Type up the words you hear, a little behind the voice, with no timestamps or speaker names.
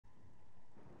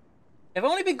I've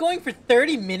only been going for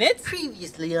 30 minutes?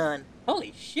 Previously on.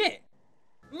 Holy shit.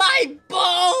 My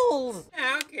balls!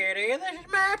 How kitty, this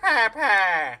is my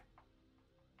papa.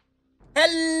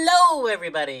 Hello,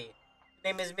 everybody.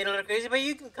 My name is Middle or Crazy, but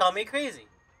you can call me Crazy.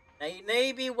 Now, you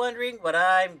may be wondering what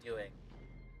I'm doing.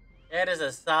 That is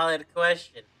a solid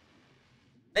question.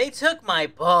 They took my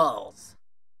balls.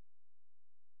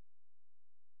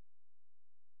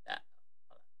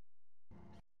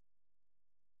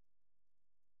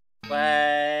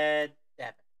 What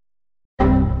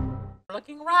happened?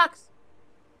 Looking rocks.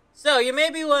 So, you may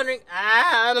be wondering...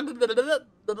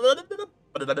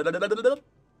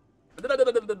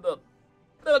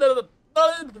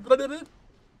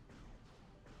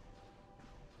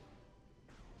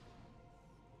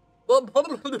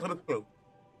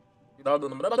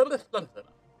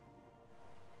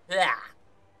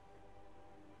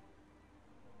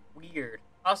 Weird.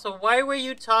 Also, why were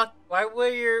you talk? Why were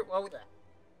your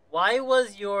why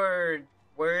was your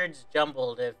words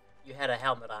jumbled if you had a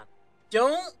helmet on?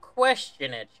 Don't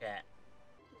question it, chat.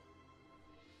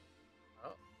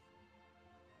 Oh.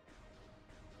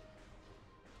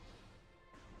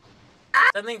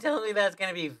 Something tells me that's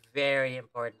gonna be very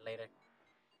important later.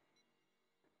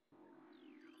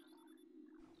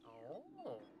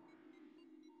 Oh.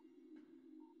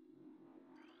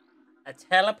 A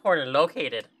teleporter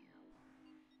located.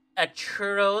 A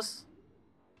churros.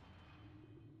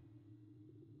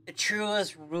 The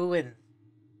churros ruined.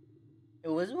 It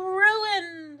was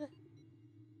ruined.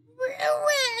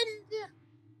 Ruined.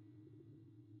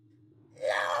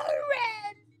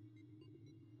 Lauren.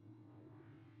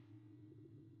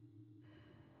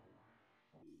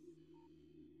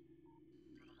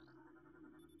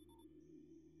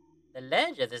 The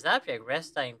ledge of this object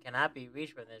rest time cannot be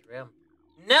reached from this room.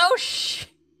 No shit.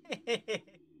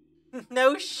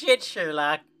 No shit,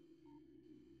 Sherlock.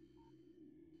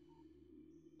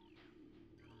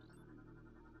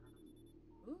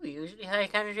 Ooh, usually high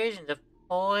concentrations of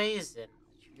poison.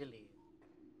 Really.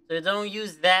 So don't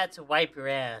use that to wipe your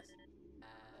ass.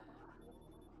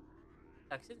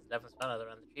 Toxins left was found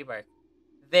around the tree bark.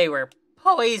 They were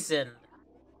poisoned.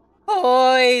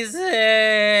 Poison.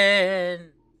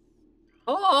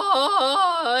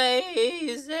 Poison.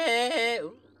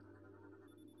 Ooh.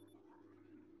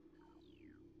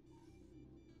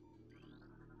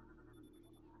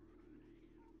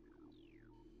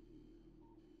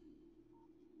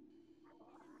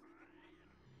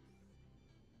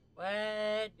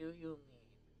 What do you mean?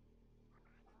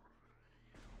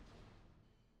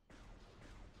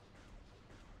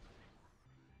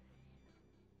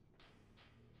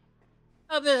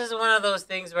 Oh, this is one of those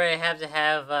things where I have to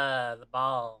have the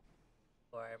ball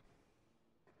for him.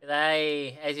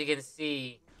 Because as you can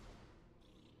see...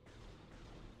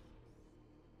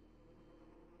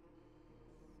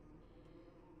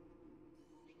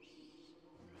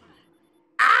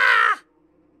 Ah!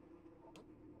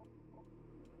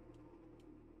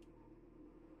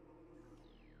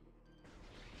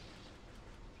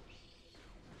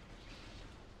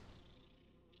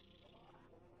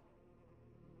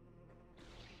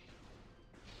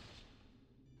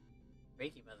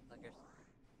 Breaky motherfuckers.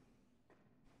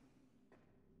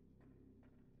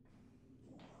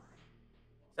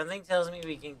 Something tells me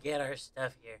we can get our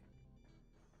stuff here.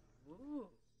 Ooh.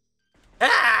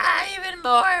 Ah! Even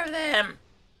more of them!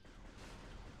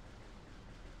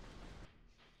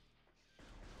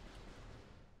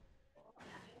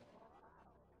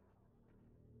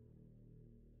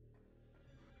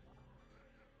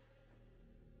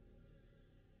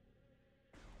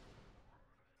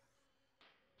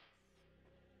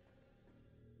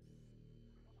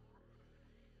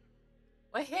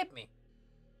 What hit me?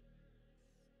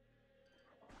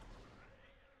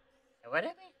 What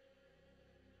hit me?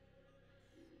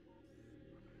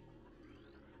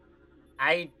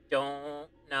 I don't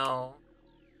know.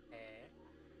 Okay.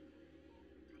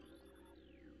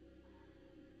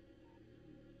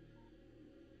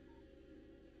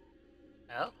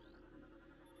 Oh.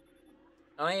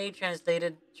 Only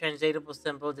translatable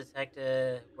symbol detect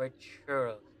word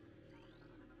churros.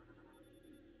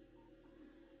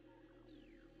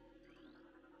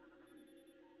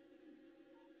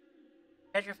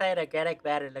 Petrified organic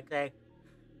matter looks like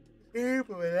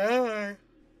people alive.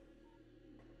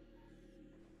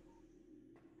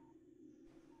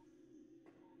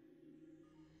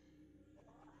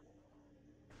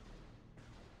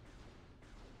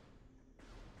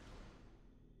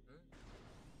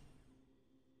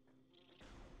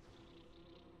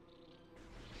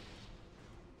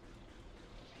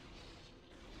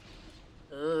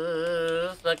 Ooh,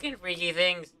 fucking freaky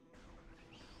things.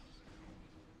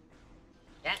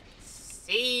 Can't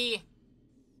see.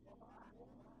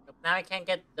 Now I can't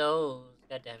get those.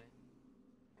 God damn it.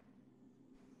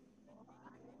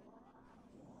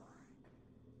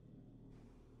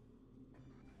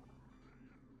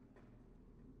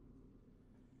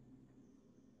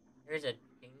 There's a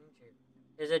danger.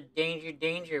 There's a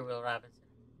danger, Will Robinson.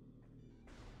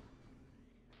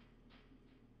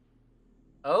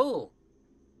 Oh,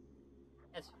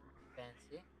 that's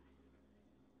fancy.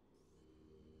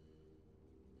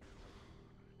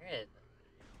 Where the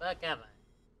fuck am I?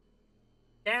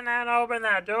 Cannot open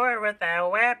that door with a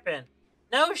weapon.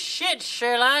 No shit,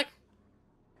 Sherlock.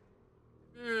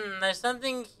 There's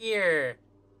something here.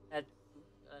 That,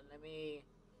 let me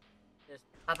just.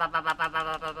 I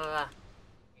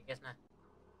guess not.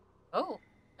 Oh,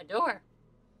 a door.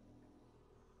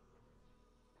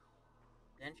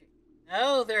 Entry.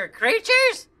 Oh, there are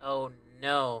creatures? Oh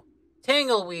no.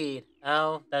 Tangleweed.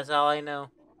 Oh, that's all I know.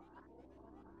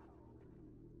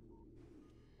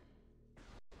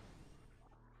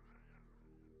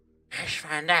 Let's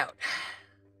find out.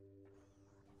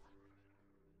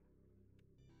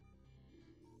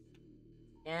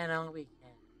 Can only can.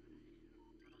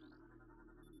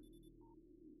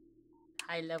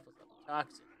 High levels of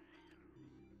toxin.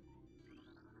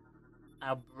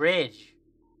 A bridge.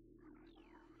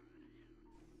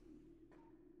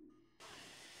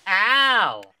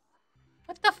 Ow!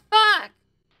 What the fuck?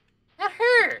 That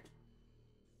hurt.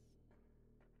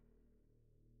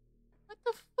 What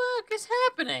the fuck is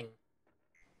happening?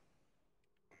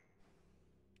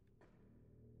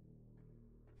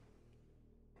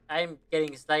 I'm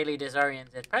getting slightly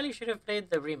disoriented. Probably should have played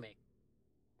the remake.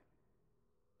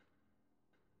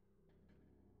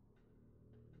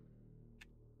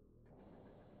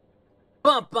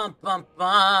 Bum bum bum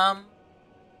bum.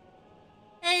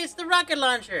 Hey, it's the rocket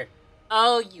launcher.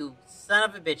 Oh, you son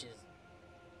of a bitches.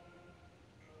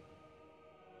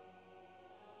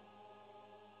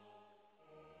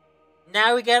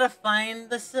 Now we gotta find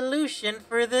the solution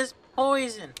for this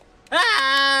poison.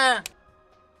 Ah!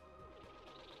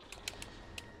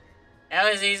 That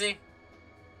was easy.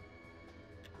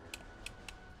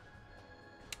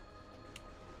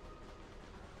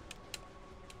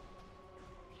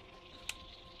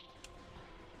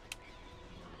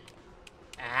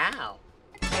 Ow.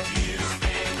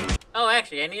 Oh,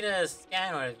 actually, I need to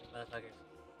scan one of these motherfuckers.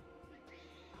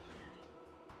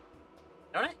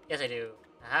 Don't I? Yes, I do.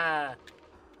 Aha.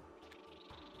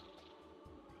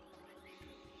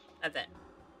 Not that.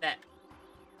 That.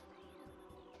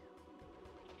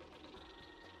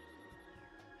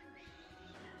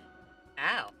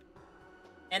 Ow.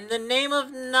 In the name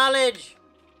of knowledge.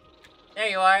 There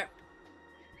you are.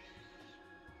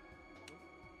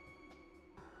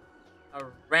 A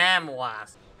ram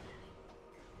wasp.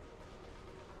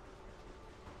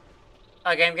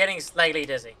 Okay, I'm getting slightly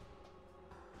dizzy.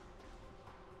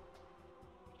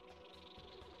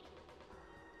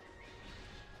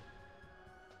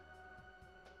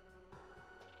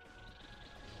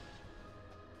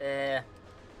 There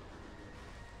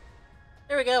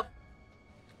we go.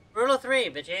 Rule of 3,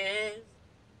 bitches.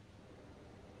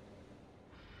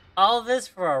 All this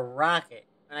for a rocket,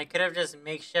 and I could have just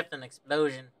makeshift an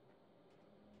explosion.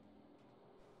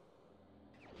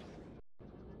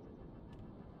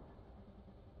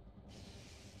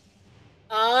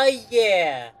 Oh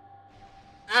yeah!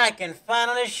 I can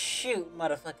finally shoot,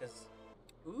 motherfuckers.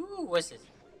 Ooh, what's this?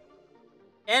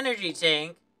 Energy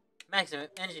tank. Maximum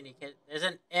energy kit. There's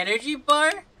an energy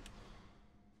bar?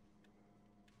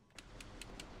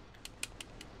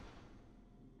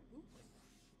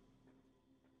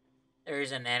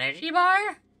 There's an energy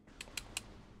bar?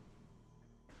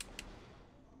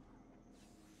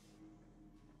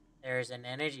 There's an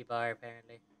energy bar,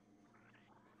 apparently.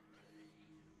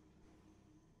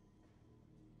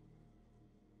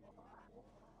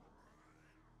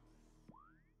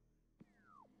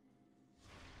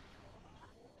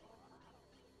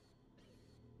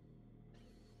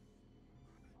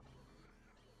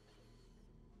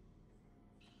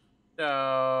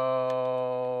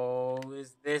 So,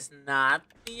 is this not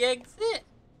the exit?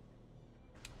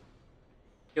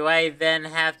 Do I then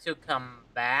have to come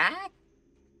back?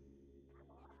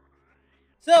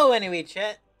 So anyway,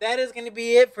 chat, that is going to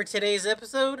be it for today's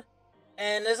episode.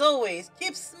 And as always,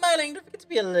 keep smiling, don't forget to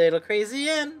be a little crazy,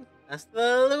 and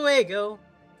hasta luego.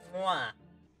 Mwah.